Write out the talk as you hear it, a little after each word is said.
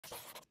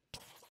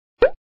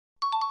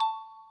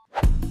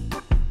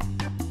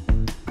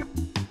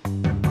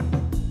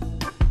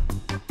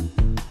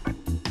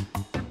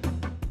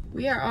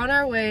We are on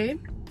our way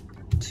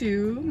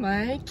to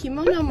my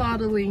kimono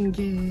modeling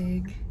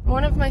gig.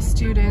 One of my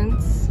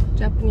students,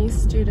 Japanese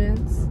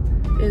students,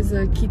 is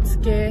a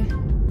kitsuke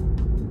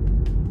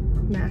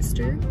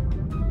master.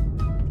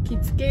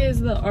 Kitsuke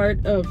is the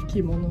art of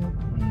kimono.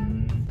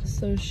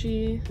 So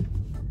she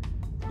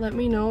let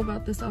me know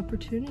about this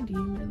opportunity.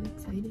 I'm really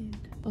excited.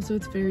 Also,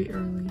 it's very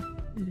early.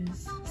 It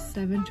is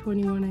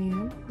 7:21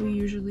 a.m. We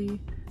usually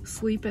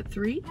sleep at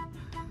 3.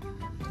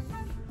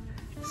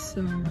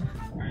 So...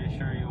 Are you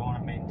sure you want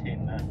to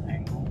maintain that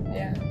angle?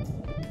 Yeah.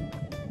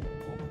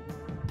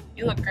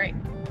 You look great.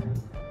 You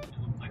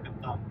look like a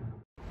thumb.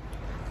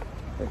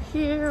 We're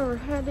here, we're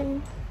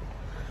heading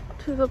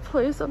to the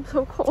place. I'm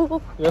so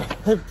cold. Yeah,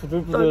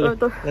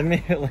 let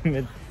me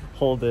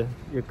hold it.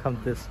 You come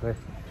this way.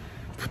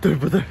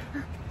 부들부들.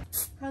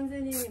 完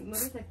全に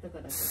紫とか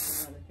だと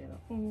困るけど。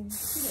綺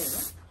麗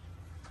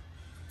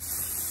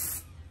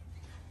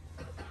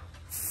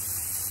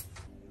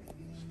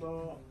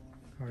よ。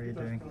How are you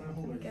doing?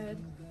 Good.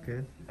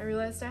 Good. I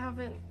realized I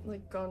haven't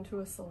like gone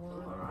to a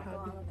salon or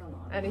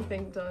had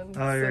anything done.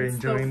 Oh, you're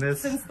enjoying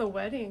this? Since the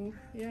wedding.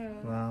 Yeah.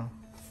 Wow.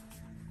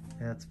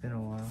 Yeah, it's been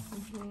a while.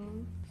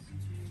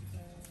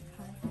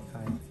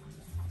 Hi.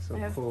 So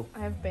cool. I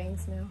have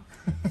bangs now.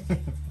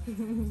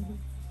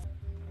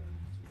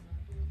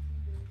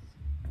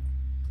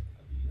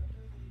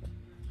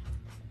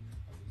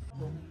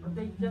 But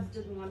they just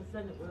didn't want to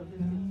send it with a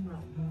business room.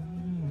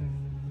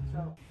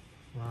 So.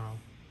 Wow.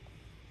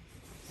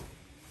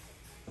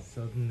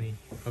 Suddenly,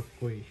 かっ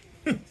こいい.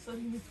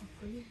 Suddenly, かっ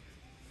こいい.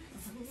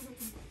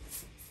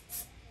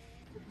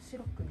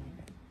 白くね。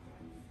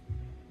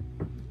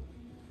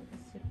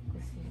白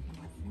くして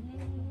ますね。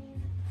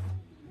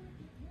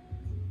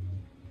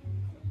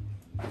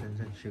全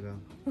然違う.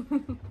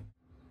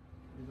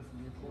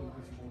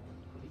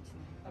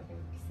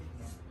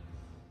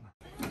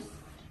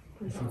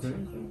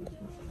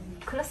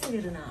暗すぎ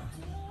るな。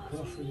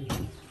暗すぎる。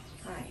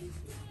はい。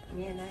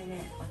見えない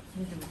ね。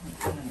見ても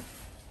本当に。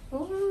お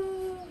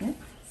ー、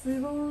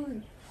すごい。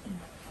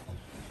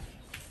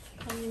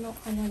髪の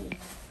花に。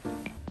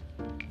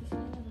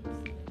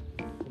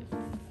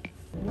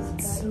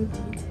So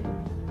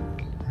detailed.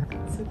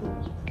 すごい。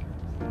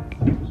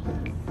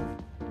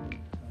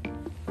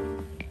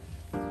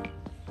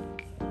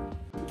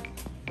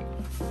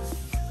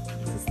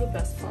This is the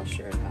best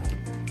posture I've had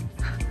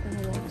in a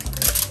long time.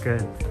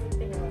 Good.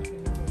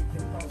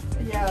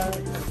 Yeah,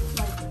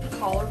 like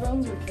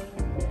collarbones are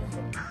killing me.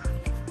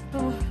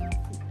 Oh.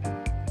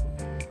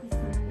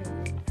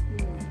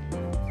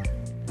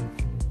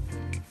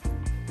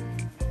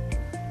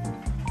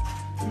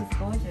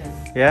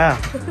 Yeah.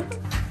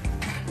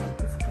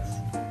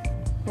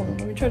 Hold on,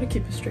 let me try to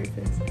keep a straight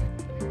face.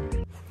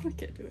 I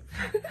can't do it.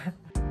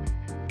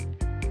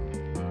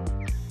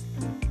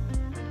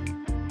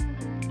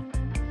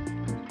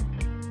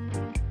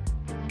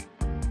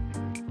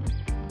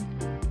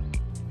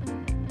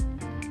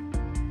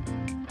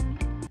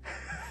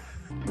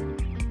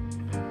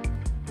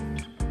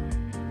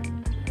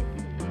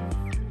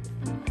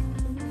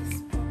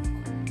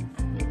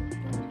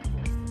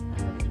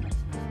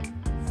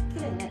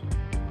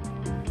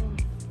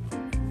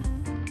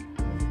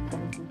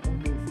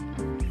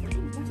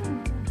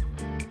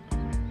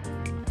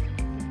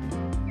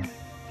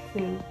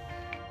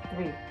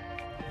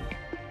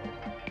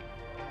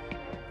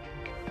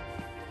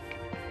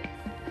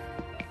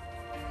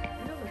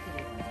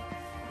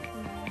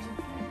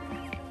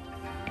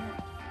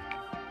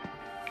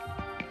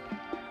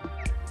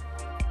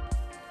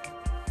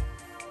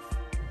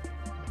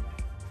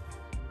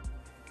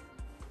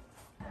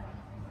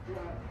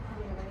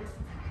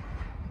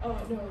 Oh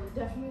no,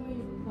 definitely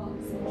not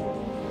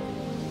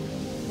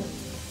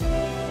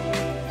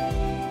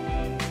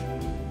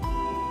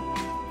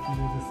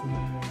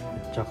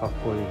진짜 かっ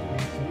こいい.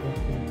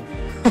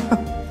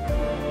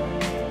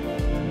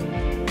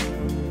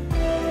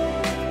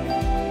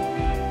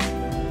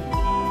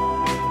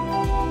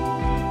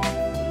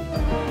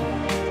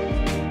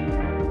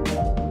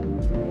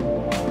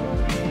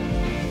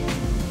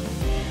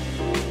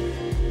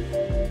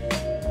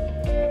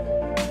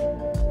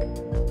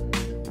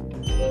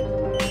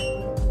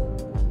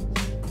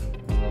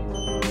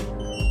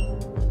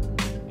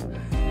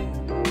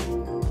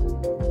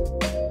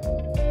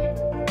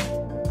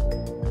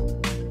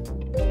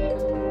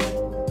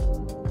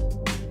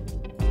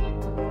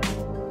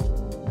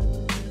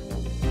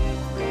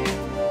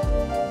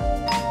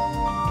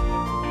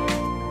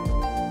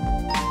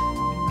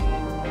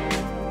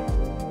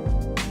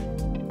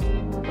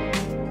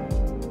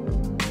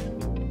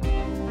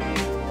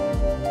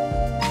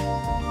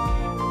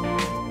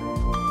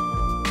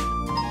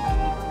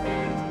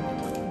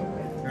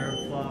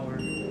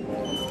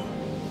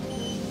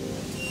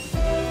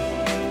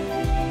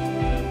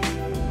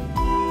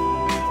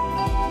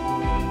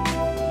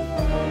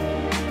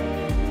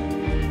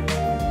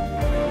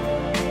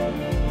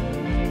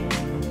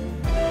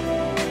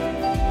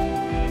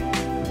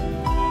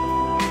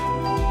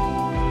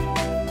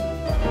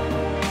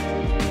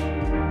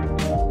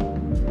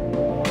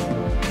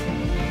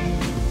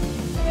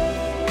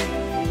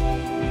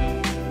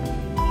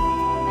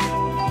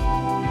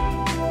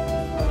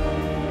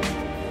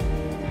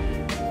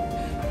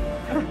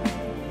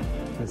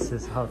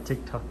 This is how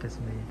TikTok is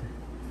made.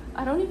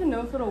 I don't even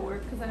know if it'll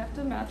work because I have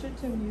to match it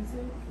to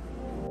music.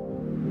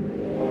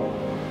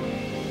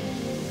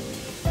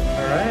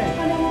 Alright.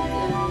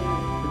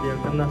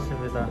 드디어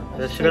끝났습니다.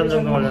 몇 시간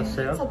정도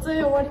걸렸어요? 撮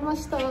影終わりま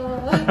した.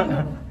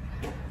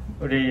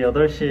 우리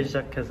 8시에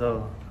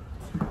시작해서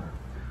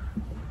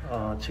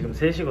지금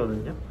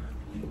 3시거든요?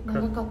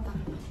 長かっ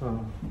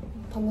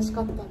た. 楽し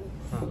かったで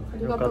す. あ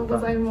りがとうご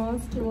ざいま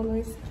す. 키모노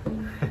SK.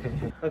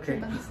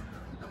 오케이.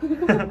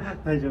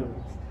 大丈夫で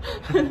す.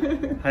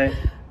 はい.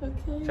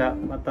 Okay. じゃあ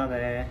また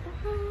ね.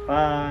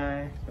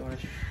 바이.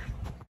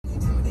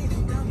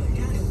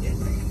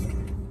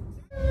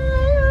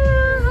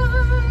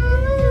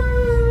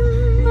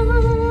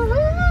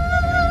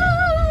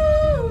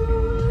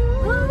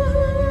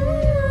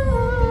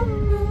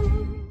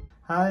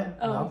 Hi.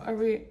 Oh, are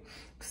we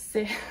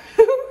sick?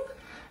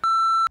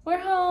 We're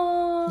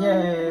home.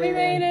 Yay. We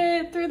made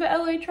it through the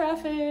LA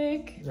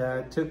traffic. Yeah,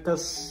 it took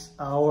us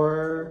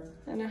hour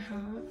And a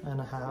half. and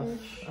a half.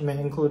 I mean,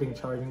 including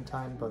charging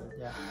time, but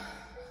yeah.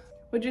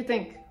 What'd you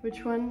think? Which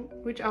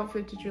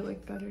outfit did you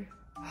like better?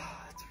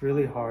 It's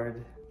really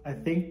hard. I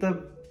think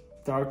the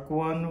dark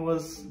one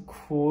was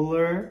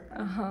cooler.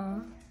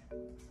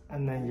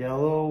 And the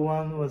yellow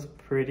one was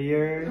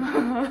prettier.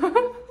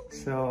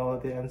 So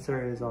the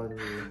answer is on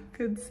you.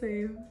 Good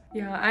save.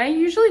 Yeah, I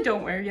usually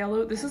don't wear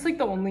yellow. This is like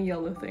the only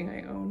yellow thing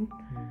I own.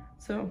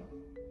 So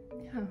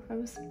yeah, I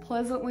was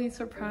pleasantly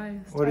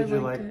surprised. What did you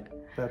liked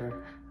like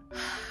better?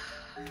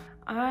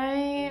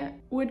 I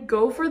would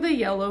go for the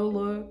yellow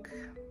look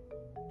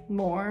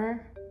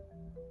more,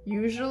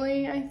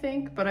 usually, I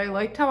think, but I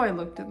liked how I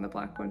looked in the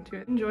black one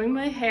too. Enjoying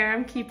my hair,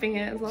 I'm keeping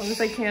it as long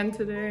as I can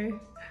today.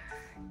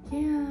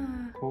 Yeah.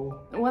 Cool.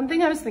 One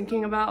thing I was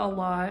thinking about a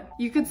lot,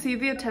 you could see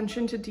the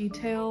attention to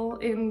detail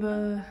in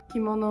the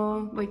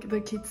kimono, like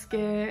the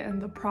kitsuke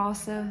and the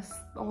process,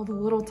 all the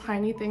little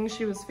tiny things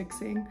she was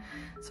fixing.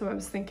 So I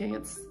was thinking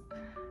it's,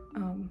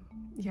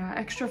 yeah,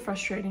 extra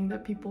frustrating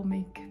that people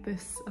make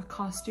this a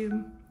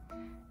costume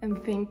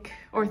and think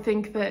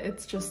that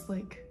it's just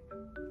like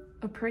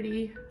a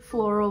pretty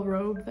floral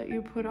robe that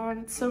you put on.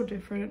 It's so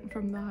different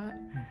from that.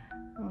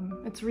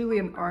 It's really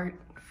an art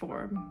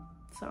form.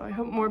 So I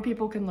hope more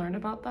people can learn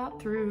about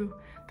that through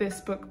this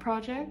book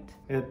project.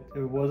 It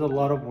was a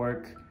lot of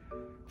work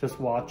just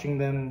watching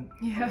them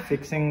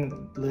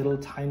fixing little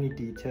tiny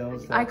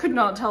details that, I could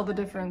not tell the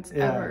difference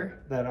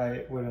ever. That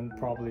I wouldn't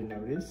probably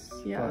notice.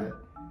 Yeah. But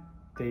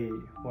they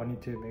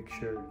wanted to make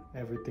sure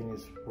everything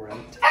is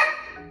right.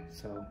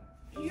 So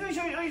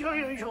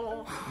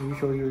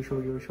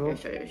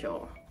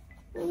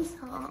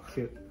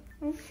cute.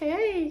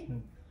 Okay.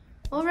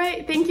 All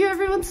right. Thank you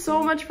everyone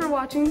so much for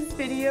watching this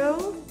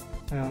video.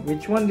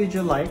 Which one did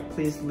you like?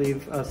 Please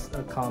leave us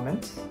a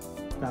comment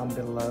down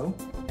below.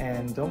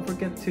 And don't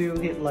forget to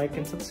hit like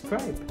and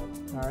subscribe.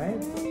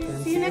 Alright?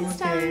 See you next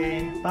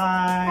time.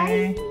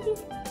 Bye.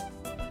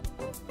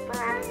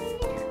 Bye.